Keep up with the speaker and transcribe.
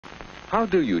How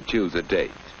do you choose a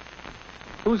date?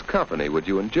 Whose company would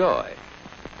you enjoy?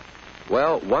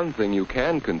 Well, one thing you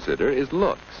can consider is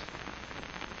looks.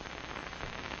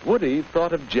 Woody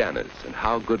thought of Janice and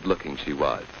how good-looking she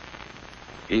was.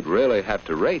 He'd really have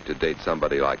to rate to date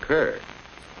somebody like her.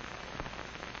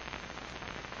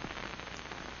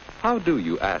 How do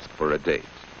you ask for a date?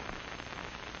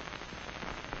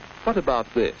 What about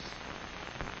this?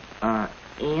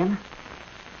 Ian?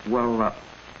 Well,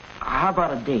 how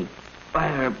about a date?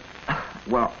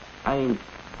 Well,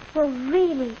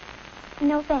 really?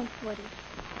 No thanks, Woody.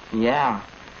 Yeah.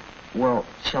 Well,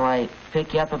 shall I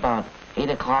pick you up about 8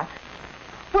 o'clock?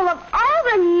 Well, of all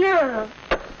the nerve!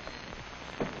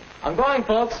 I'm going,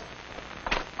 folks.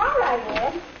 All right,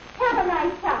 Ed. Have a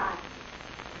nice time.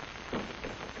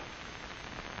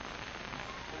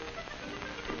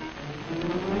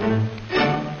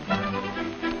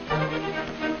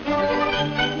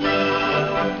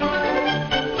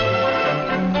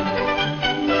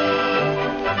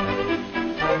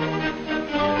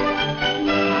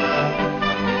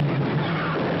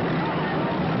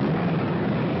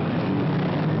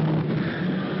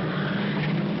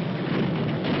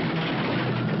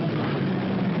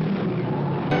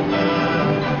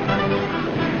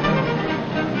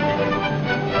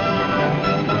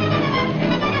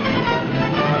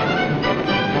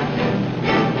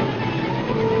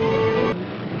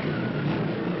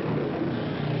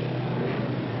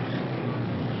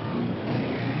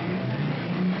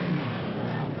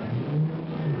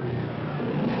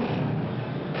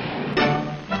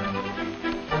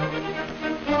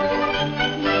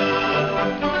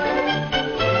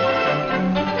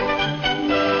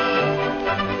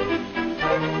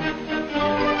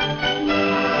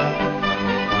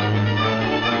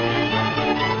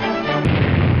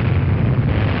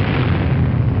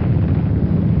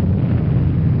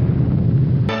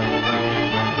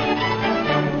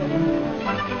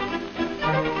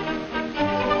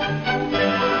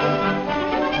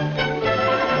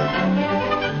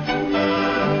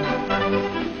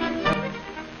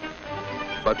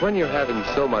 But when you're having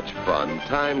so much fun,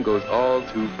 time goes all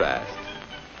too fast.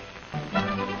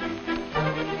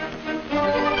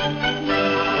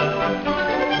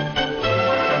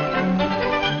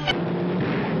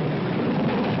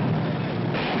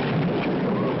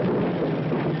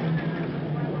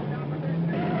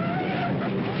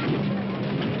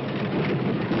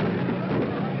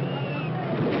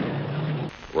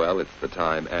 Well, it's the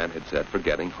time Anne had set for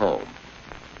getting home.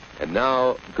 And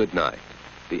now, good night.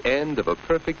 The end of a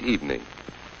perfect evening.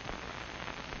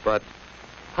 But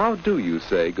how do you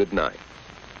say good night?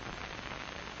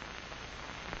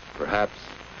 Perhaps...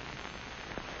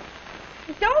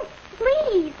 Don't,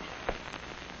 please.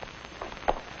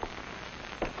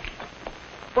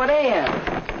 But,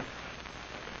 Ann...